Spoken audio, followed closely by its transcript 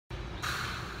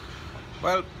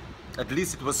Well, at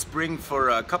least it was spring for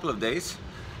a couple of days.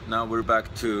 Now we're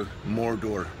back to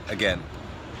Mordor again.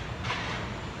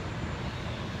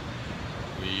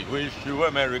 We wish you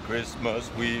a Merry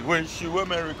Christmas, we wish you a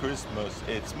Merry Christmas.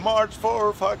 It's March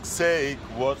for fuck's sake,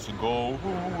 what's going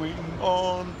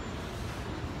on?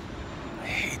 I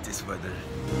hate this weather.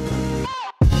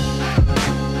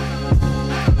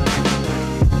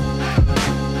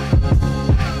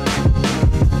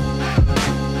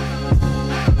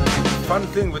 Fun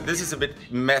thing with this is a bit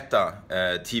meta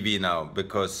TV now,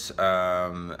 because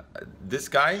this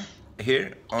guy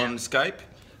here on Skype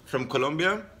from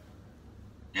Colombia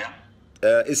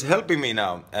is helping me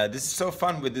now. This is so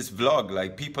fun with this vlog,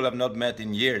 like people I've not met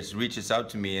in years reaches out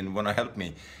to me and want to help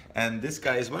me, and this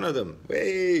guy is one of them.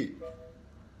 Hey!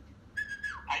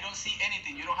 I don't see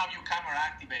anything, you don't have your camera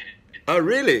activated. Oh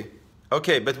really?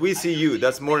 Okay, but we see you,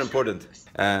 that's more important.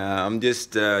 I'm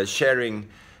just sharing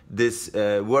this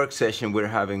work session we're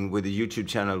having with the YouTube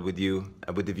channel with you,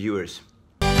 with the viewers.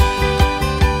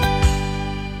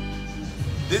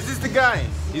 This is the guy.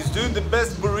 He's doing the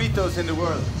best burritos in the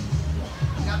world.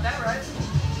 You got that right?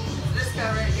 This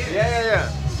guy right here. Yeah.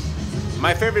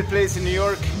 My favorite place in New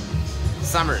York,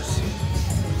 Summers.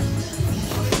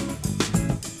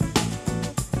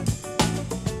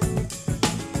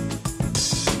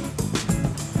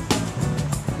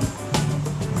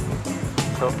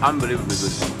 So unbelievably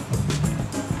good.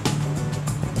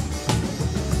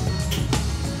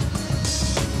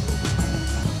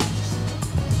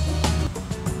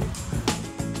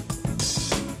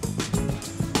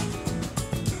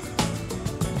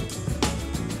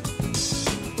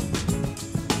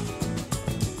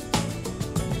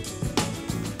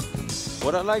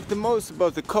 What I like the most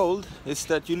about the cold is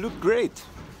that you look great.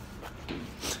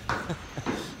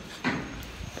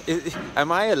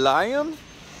 Am I a lion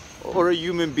or a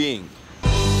human being?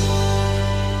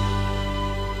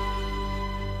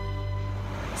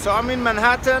 So I'm in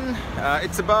Manhattan.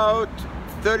 It's about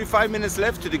 35 minutes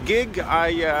left to the gig.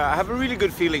 I have a really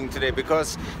good feeling today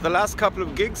because the last couple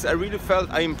of gigs I really felt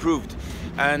I improved.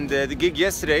 And the gig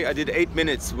yesterday I did 8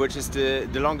 minutes, which is the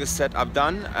longest set I've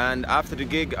done, and after the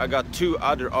gig I got 2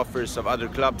 other offers of other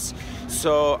clubs.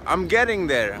 So I'm getting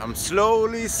there. I'm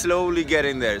slowly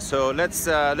getting there. So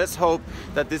let's hope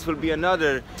that this will be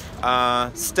another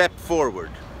step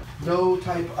forward. No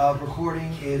type of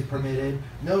recording is permitted,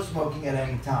 no smoking at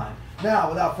any time. Now,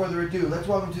 without further ado, let's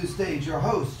welcome to the stage your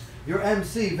host, your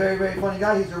MC, very funny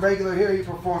guy. He's a regular here. He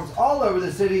performs all over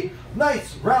the city.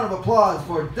 Nice round of applause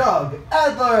for Doug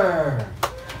Adler.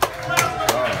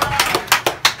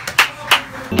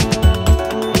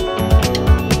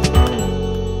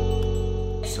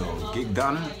 So, gig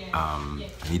done.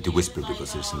 I need to whisper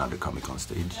because there's another comic on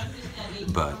stage.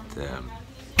 But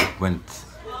went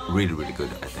really good,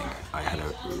 I think. I had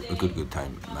a good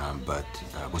time, but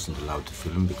I wasn't allowed to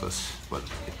film because, well,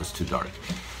 it was too dark.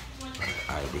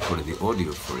 I recorded the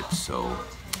audio for it, so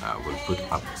we'll put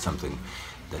up something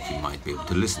that you might be able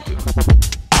to listen to.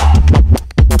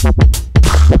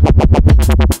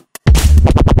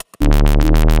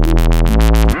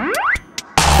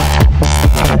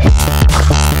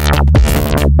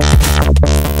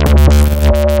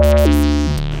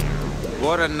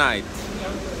 What a night!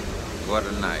 What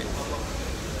a night!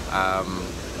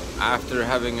 After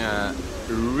having a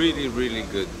really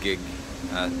good gig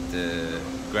at the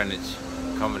Greenwich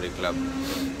Comedy Club,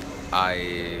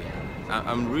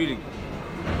 I'm really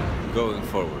going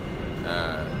forward.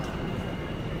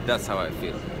 That's how I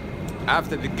feel.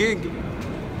 After the gig,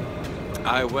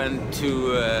 I went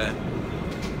to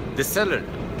the cellar,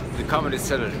 the Comedy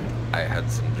Cellar. I had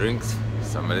some drinks,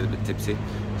 a little bit tipsy.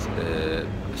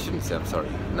 I shouldn't say I'm sorry.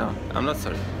 No, I'm not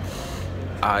sorry.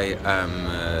 I am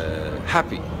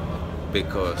happy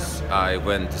because I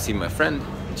went to see my friend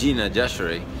Gina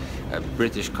Jashere, a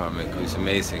British comic who's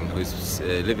amazing, who's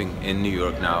living in New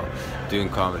York now, doing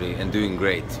comedy and doing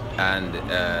great. And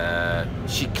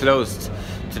she closed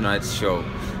tonight's show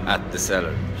at the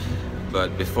Cellar.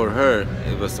 But before her,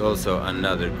 it was also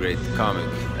another great comic,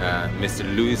 Mr.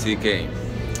 Louis C.K.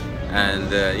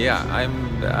 And yeah,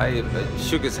 I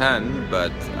shook his hand,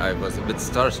 but I was a bit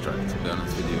starstruck, to be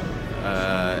honest with you.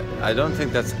 I don't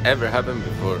think that's ever happened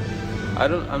before.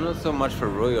 I'm not so much for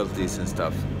royalties and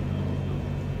stuff.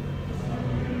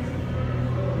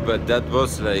 But that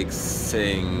was like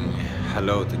saying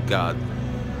hello to God.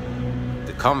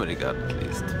 The comedy God, at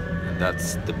least. And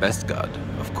that's the best God,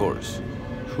 of course.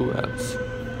 Who else?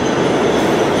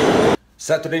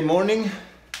 Saturday morning,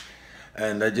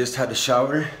 and I just had a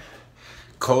shower.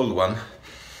 Cold one,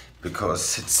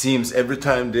 because it seems every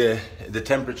time the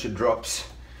temperature drops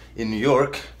in New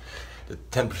York, the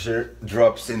temperature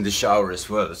drops in the shower as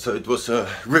well. So it was a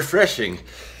refreshing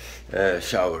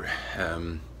shower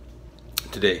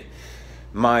today.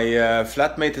 My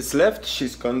flatmate has left.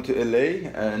 She's gone to LA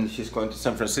and she's going to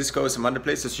San Francisco and some other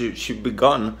places. She'll be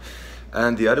gone.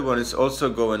 And the other one is also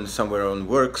going somewhere on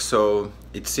work. So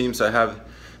it seems I have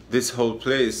this whole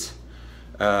place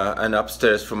and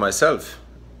upstairs for myself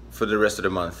for the rest of the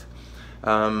month.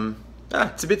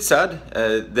 It's a bit sad.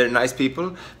 They're nice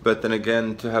people, but then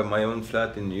again, to have my own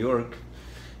flat in New York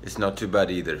is not too bad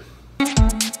either.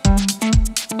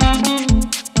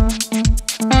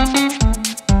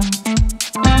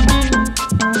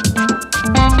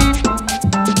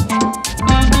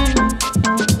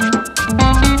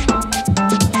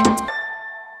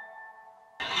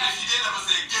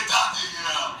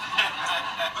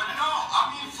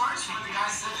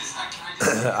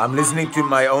 I'm listening to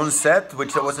my own set,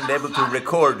 which I wasn't able to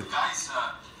record.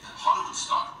 Hollywood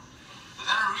star. But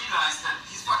then I realized that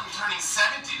he's fucking turning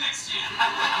 70 next year.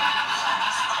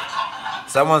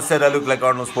 Someone said I look like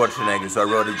Arnold Schwarzenegger, so I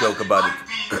wrote a joke about it.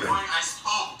 I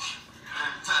spoke.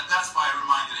 That's why I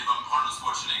reminded him of Arnold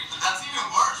Schwarzenegger. But that's even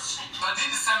worse. So I did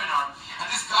the seminar, and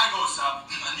this guy goes up,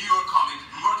 a New York comic,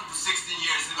 been working for 16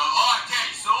 years, and goes, oh, okay,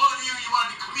 so all of you want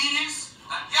to be comedians?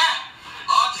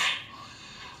 Yeah. Okay.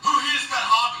 Who here's got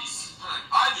hobbies?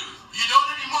 I do. You don't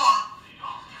anymore?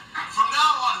 From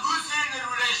now on, who's here in a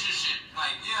relationship?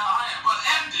 Like, yeah, I am. Well,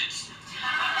 end it.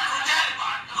 Forget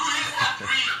about it. Who here's got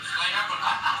dreams? Like,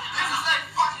 this is like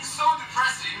fucking so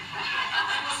depressing.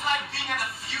 It was like being at a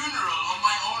funeral of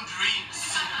my own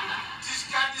dreams. This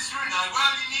guy, this room, like,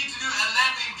 well, you need to do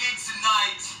 11 gigs a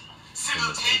night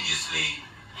simultaneously.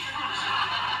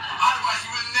 Otherwise,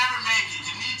 you will never make it.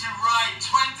 You need to write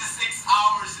 26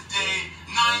 hours a day,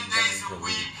 9 days a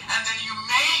week, and then you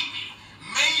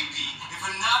maybe, if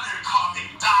another comic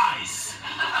dies, you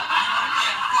will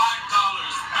get $5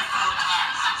 before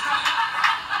tax.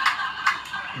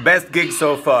 Best gig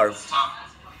so far.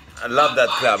 I love that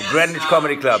club, Greenwich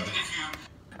Comedy Club.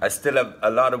 I still have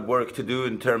a lot of work to do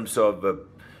in terms of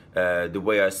the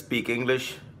way I speak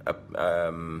English.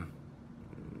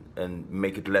 And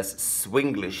make it less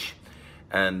Swinglish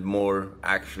and more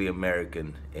actually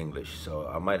American English. So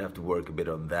I might have to work a bit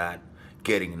on that,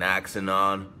 getting an accent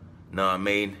on, know what I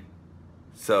mean?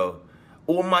 So,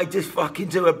 or I might just fucking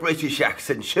do a British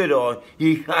accent, should I?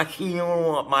 You fucking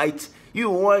alright, mate? You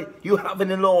alright? You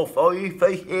having a laugh, are you?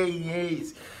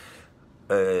 Yes.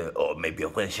 Or maybe a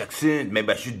French accent,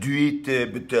 maybe I should do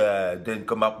it, but then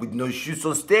come up with no shoes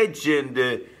on stage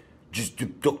and just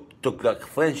talk like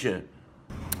French.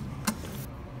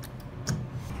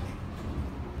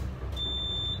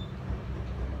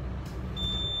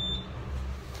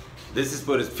 This is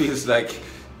what it feels like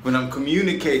when I'm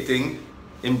communicating,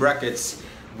 in brackets,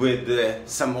 with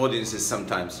some audiences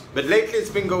sometimes. But lately it's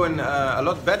been going a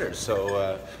lot better,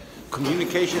 so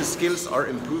communication skills are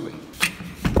improving.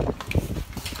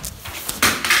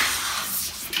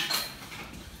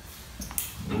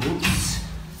 Oops.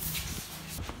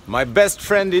 My best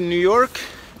friend in New York,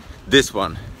 this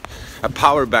one, a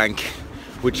power bank,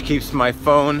 which keeps my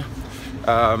phone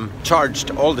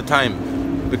charged all the time,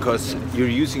 because you're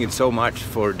using it so much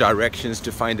for directions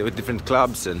to find different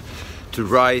clubs and to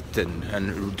write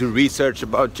and do research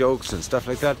about jokes and stuff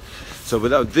like that. So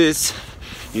without this,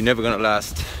 you're never gonna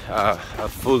last a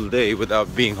full day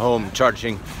without being home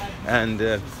charging, and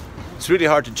it's really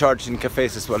hard to charge in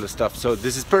cafes as well as stuff. So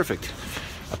this is perfect.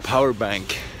 A power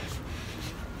bank,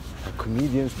 a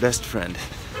comedian's best friend.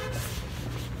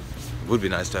 Would be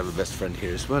nice to have a best friend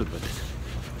here as well, but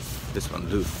this one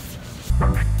do.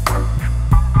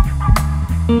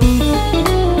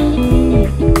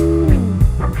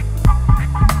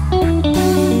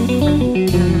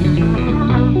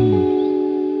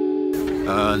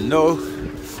 No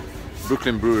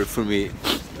Brooklyn Brewery for me.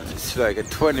 It's like a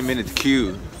 20-minute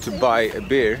queue to buy a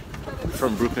beer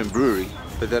from Brooklyn Brewery,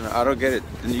 but then I don't get it.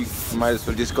 Then you might as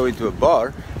well just go into a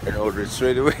bar and order it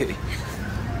straight away.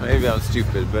 Maybe I'm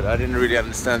stupid, but I didn't really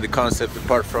understand the concept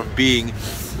apart from being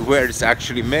where it's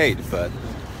actually made, but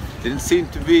didn't seem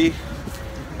to be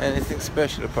anything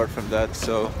special apart from that.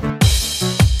 So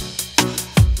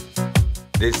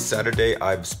this Saturday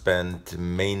I've spent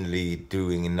mainly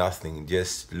doing nothing,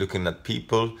 just looking at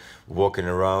people, walking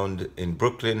around in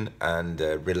Brooklyn and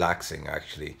relaxing,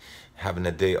 actually, having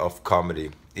a day of comedy,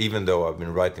 even though I've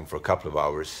been writing for a couple of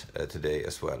hours today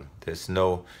as well. There's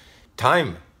no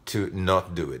time to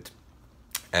not do it,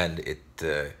 and it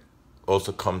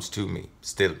also comes to me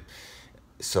still.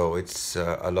 So it's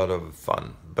a lot of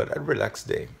fun, but a relaxed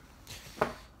day.